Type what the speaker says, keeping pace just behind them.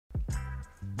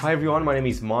Hi everyone, my name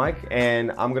is Mike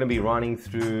and I'm going to be running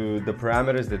through the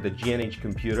parameters that the G&H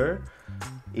computer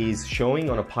is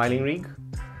showing on a piling rig.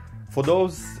 For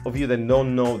those of you that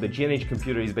don't know, the G&H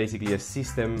computer is basically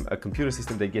a computer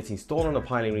system that gets installed on a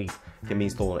piling rig. It can be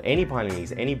installed on any piling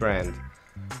rigs, any brand,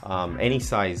 any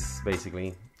size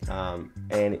basically.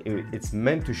 It's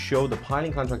meant to show the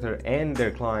piling contractor and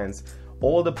their clients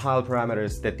all the pile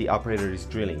parameters that the operator is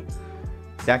drilling.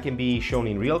 That can be shown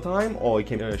in real time, or it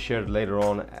can be shared later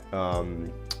on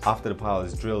after the pile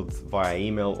is drilled via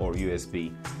email or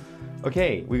USB.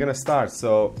 Okay, we're gonna start.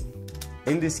 So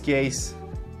in this case,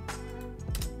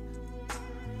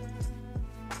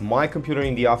 my computer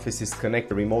in the office is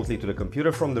connected remotely to the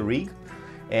computer from the rig,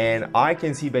 and I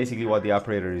can see basically what the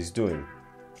operator is doing.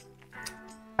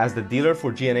 As the dealer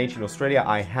for G&H in Australia,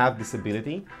 I have this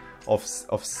ability of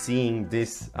seeing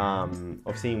this,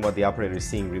 of seeing what the operator is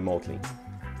seeing remotely.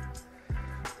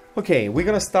 Okay, we're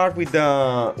gonna start with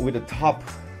the top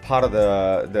part of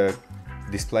the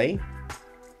display.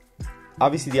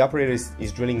 Obviously, the operator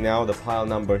is drilling now the pile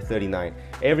number 39.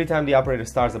 Every time the operator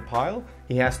starts a pile,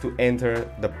 he has to enter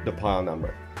the pile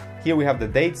number. Here we have the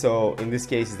date, so in this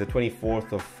case it's the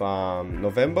 24th of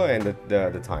November and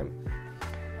the time.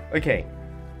 Okay,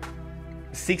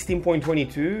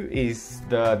 16.22 is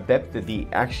the depth that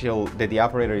the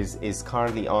operator is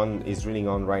currently drilling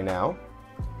on right now.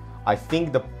 I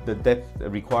think the depth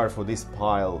required for this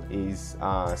pile is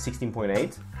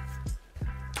 16.8.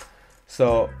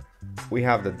 So we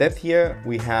have the depth here,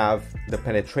 we have the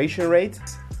penetration rate.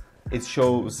 It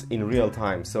shows in real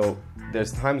time. So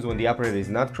there's times when the operator is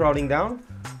not crowding down,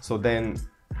 so then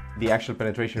the actual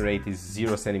penetration rate is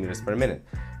 0 centimeters per minute.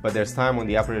 But there's time when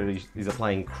the operator is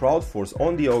applying crowd force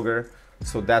on the auger,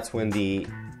 so that's when the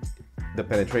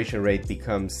penetration rate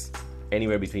becomes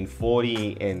anywhere between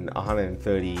 40 and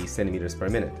 130 centimeters per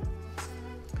minute.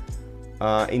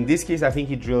 In this case, I think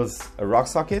he drills a rock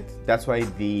socket. That's why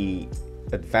the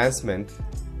advancement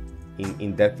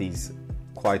in depth is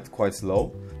quite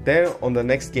slow. Then on the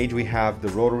next gauge, we have the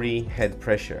rotary head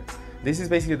pressure. This is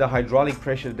basically the hydraulic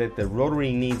pressure that the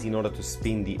rotary needs in order to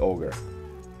spin the auger.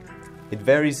 It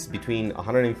varies between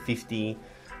 150,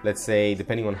 let's say,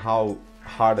 depending on how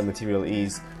hard the material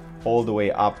is, all the way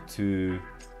up to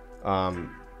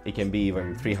it can be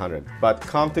even 300, but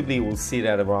comfortably we'll sit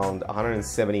at around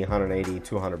 170, 180,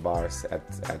 200 bars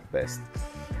at best.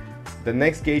 The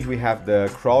next gauge, we have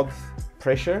the crowd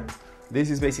pressure.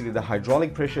 This is basically the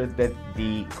hydraulic pressure that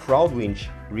the crowd winch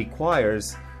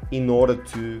requires in order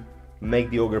to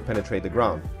make the auger penetrate the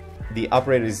ground. The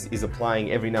operator is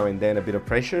applying every now and then a bit of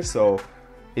pressure, so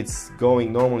it's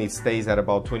going, normally it stays at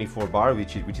about 24 bar,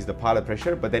 which is the pilot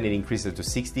pressure, but then it increases to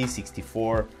 60,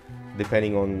 64,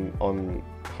 depending on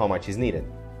how much is needed.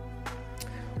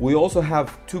 We also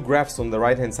have two graphs on the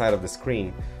right hand side of the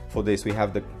screen for this. We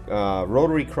have the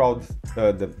rotary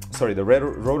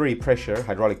pressure,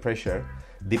 hydraulic pressure,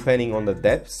 depending on the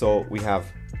depth. So we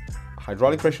have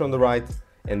hydraulic pressure on the right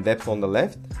and depth on the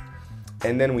left,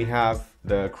 and then we have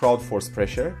the crowd force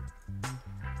pressure.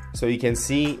 So you can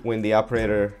see when the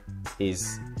operator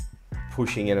is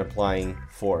pushing and applying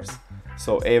force.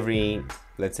 So every,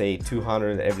 let's say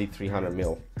 200, every 300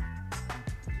 mil.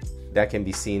 That can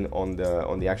be seen on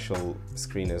the actual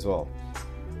screen as well.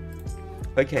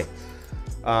 Okay,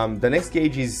 the next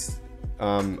gauge is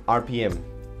RPM.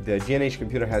 The G&H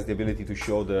computer has the ability to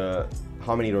show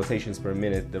how many rotations per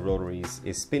minute the rotary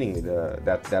is spinning with,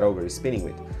 that auger is spinning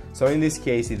with. So in this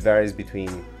case, it varies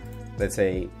between, let's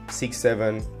say 6,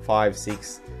 7, 5,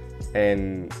 6,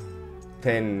 and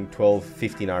 10, 12,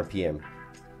 15 RPM.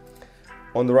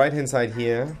 On the right hand side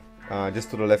here, just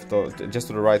to the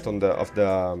right of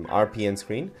the RPM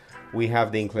screen, we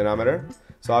have the inclinometer.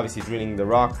 So obviously drilling the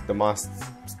rock, the mast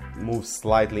moves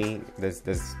slightly. There's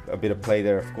a bit of play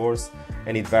there, of course,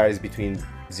 and it varies between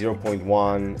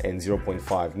 0.1 and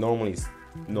 0.5. Normally it's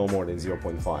no more than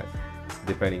 0.5,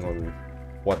 depending on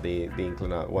what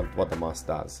the mast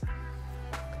does.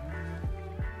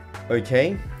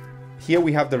 Okay, here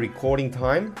we have the recording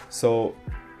time. So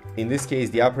in this case,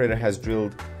 the operator has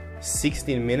drilled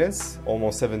 16 minutes,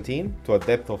 almost 17, to a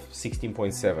depth of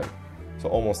 16.7, so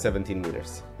almost 17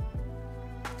 meters.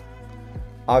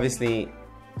 Obviously,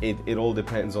 it all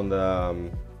depends on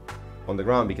the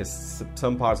ground, because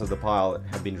some parts of the pile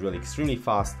have been drilled extremely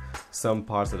fast, some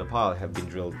parts of the pile have been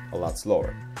drilled a lot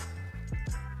slower.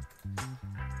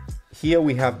 Here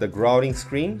we have the grouting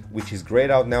screen, which is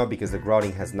grayed out now because the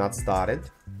grouting has not started.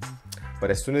 But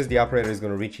as soon as the operator is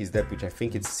going to reach his depth, which I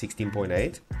think it's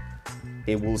 16.8,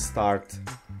 it will start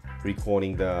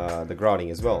recording the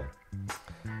grouting as well.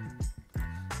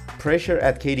 pressure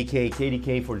at KDK,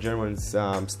 KDK for Germans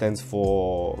stands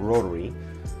for rotary.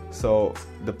 So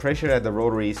the pressure at the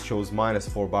rotary shows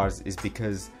 -4 bars is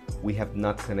because we have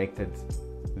not connected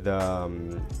the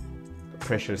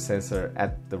pressure sensor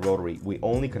at the rotary. We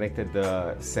only connected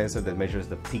the sensor that measures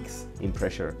the peaks in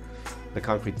pressure, the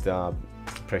concrete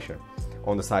pressure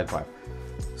on the side pipe.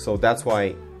 So that's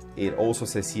why it also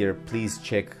says here, please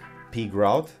check peak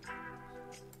route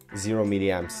 0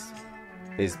 milliamps,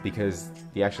 is because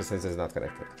the actual sensor is not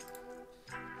connected.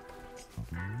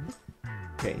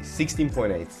 Okay,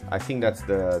 16.8. I think that's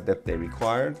the depth they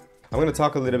required. I'm going to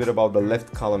talk a little bit about the left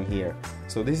column here.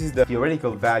 So this is the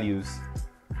theoretical values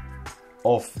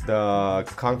of the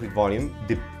concrete volume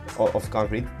of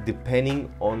concrete depending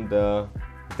on the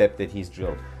depth that he's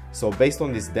drilled. So based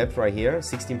on this depth right here,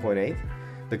 16.8,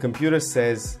 the computer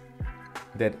says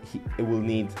that it will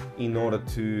need, in order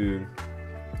to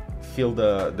fill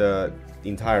the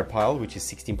entire pile, which is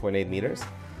 16.8 meters.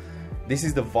 This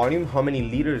is the volume, how many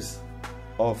liters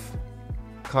of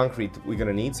concrete we're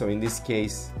gonna need. So in this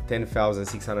case,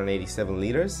 10,687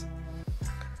 liters.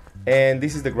 And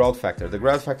this is the grout factor. The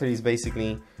grout factor is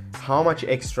basically how much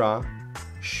extra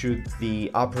should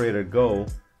the operator go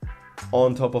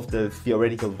on top of the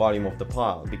theoretical volume of the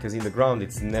pile, because in the ground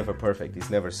it's never perfect,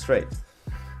 it's never straight.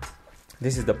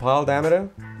 This is the pile diameter,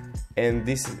 and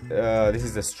this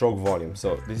is the stroke volume. So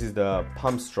this is the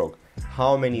pump stroke,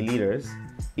 how many liters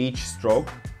each stroke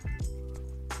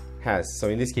has. So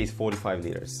in this case, 45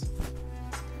 liters.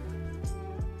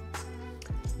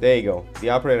 There you go. The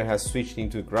operator has switched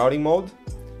into grouting mode.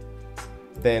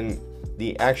 Then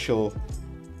the actual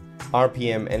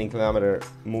RPM and inclinometer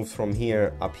moves from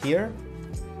here up here.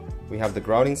 We have the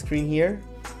grouting screen here.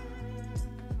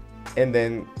 And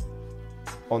then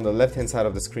on the left hand side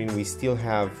of the screen, we still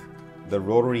have the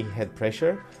rotary head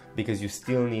pressure, because you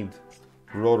still need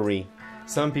rotary.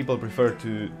 Some people prefer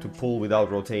to pull without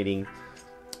rotating.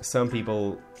 Some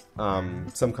people,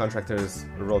 some contractors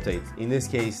rotate. In this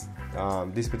case,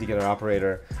 this particular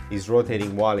operator is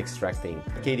rotating while extracting.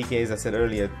 KDK, as I said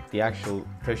earlier, the actual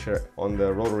pressure on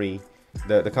the rotary,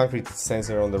 the concrete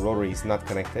sensor on the rotary is not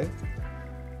connected.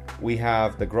 We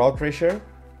have the grout pressure.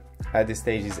 At this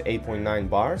stage is 8.9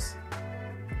 bars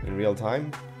in real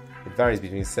time. It varies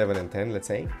between 7 and 10, let's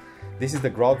say. This is the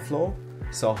grout flow.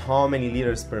 So how many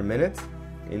liters per minute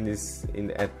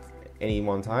at any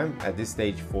one time. At this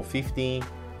stage, 450,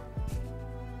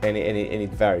 and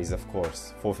it varies, of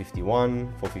course.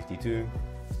 451, 452.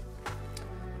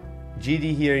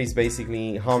 GD here is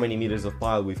basically how many meters of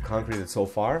pile we've concreted so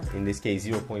far. In this case,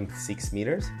 0.6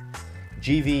 meters.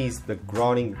 GV is the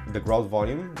grout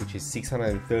volume, which is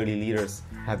 630 liters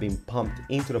have been pumped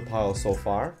into the pile so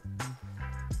far.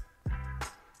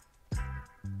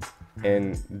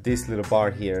 And this little bar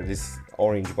here, this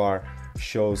orange bar,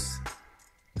 shows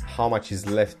how much is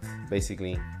left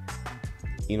basically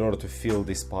in order to fill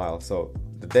this pile. So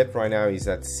the depth right now is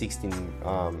at 16,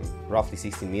 roughly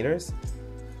 16 meters.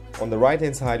 On the right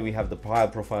hand side, we have the pile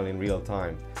profile in real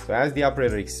time. So as the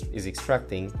operator is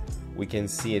extracting, we can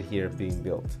see it here being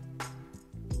built.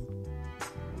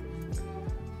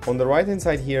 On the right hand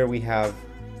side here, we have,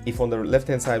 if on the left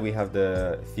hand side we have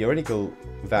the theoretical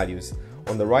values,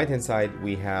 on the right hand side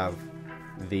we have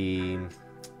the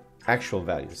actual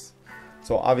values.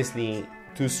 So obviously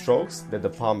 2 strokes that the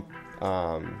pump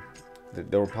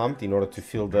they were pumped in order to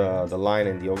fill the line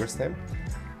and the auger stem.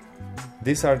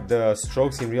 These are the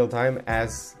strokes in real time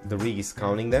as the rig is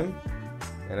counting them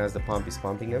and as the pump is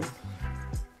pumping them.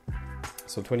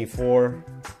 So 24,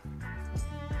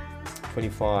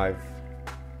 25.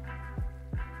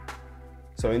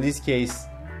 So in this case,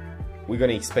 we're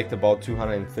going to expect about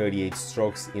 238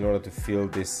 strokes in order to fill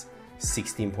this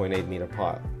 16.8 meter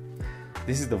pile.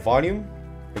 This is the volume.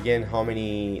 Again, how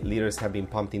many liters have been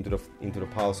pumped into the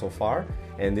pile so far,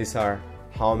 and these are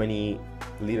how many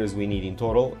liters we need in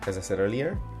total, as I said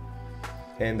earlier.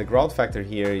 And the grout factor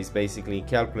here is basically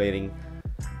calculating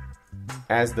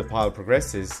as the pile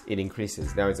progresses, it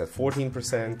increases. Now it's at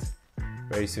 14%.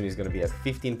 Very soon it's going to be at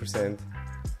 15%.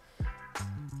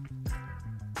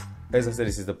 As I said,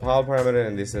 this is the pile parameter,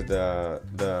 and this is the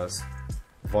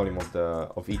volume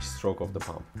of each stroke of the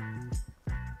pump.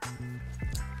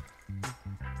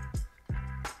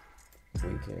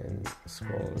 We can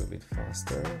scroll a little bit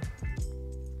faster.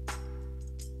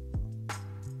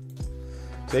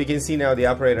 So you can see now the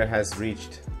operator has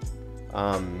reached,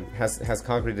 has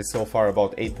concreted so far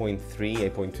about 8.3,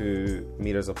 8.2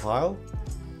 meters of pile.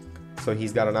 So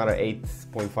he's got another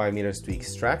 8.5 meters to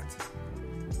extract.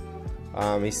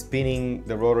 He's spinning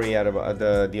the rotary at about,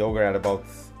 the auger at about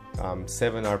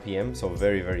 7 RPM, so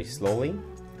very, very slowly.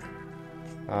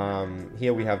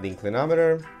 Here we have the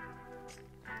inclinometer.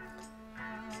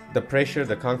 The pressure,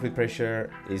 the concrete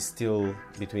pressure, is still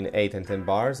between 8 and 10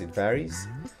 bars, it varies.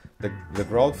 The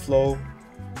grout flow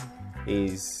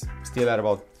is still at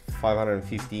about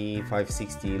 550,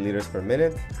 560 liters per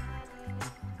minute.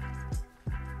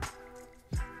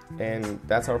 And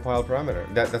that's our pile parameter,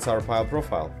 that's our pile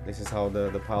profile. This is how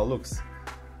the pile looks.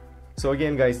 So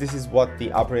again guys, this is what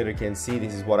the operator can see,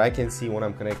 this is what I can see when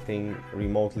I'm connecting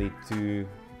remotely to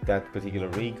that particular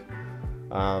rig.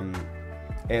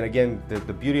 And again,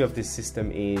 the beauty of this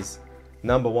system is,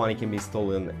 number one, it can be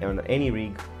installed on any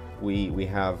rig. We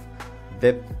have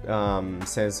depth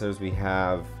sensors, we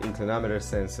have inclinometer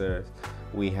sensors,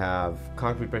 we have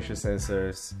concrete pressure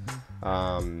sensors,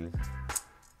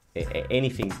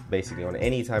 anything basically on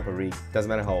any type of rig, doesn't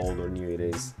matter how old or new it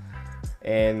is.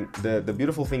 And the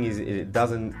beautiful thing is it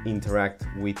doesn't interact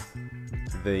with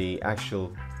the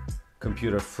actual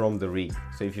computer from the rig.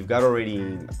 So if you've got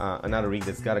already another rig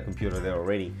that's got a computer there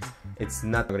already, it's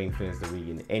not going to influence the rig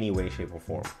in any way, shape or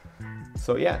form.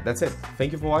 So yeah, that's it.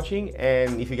 Thank you for watching,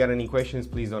 and if you got any questions,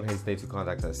 please don't hesitate to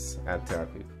contact us at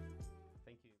TerraQuip.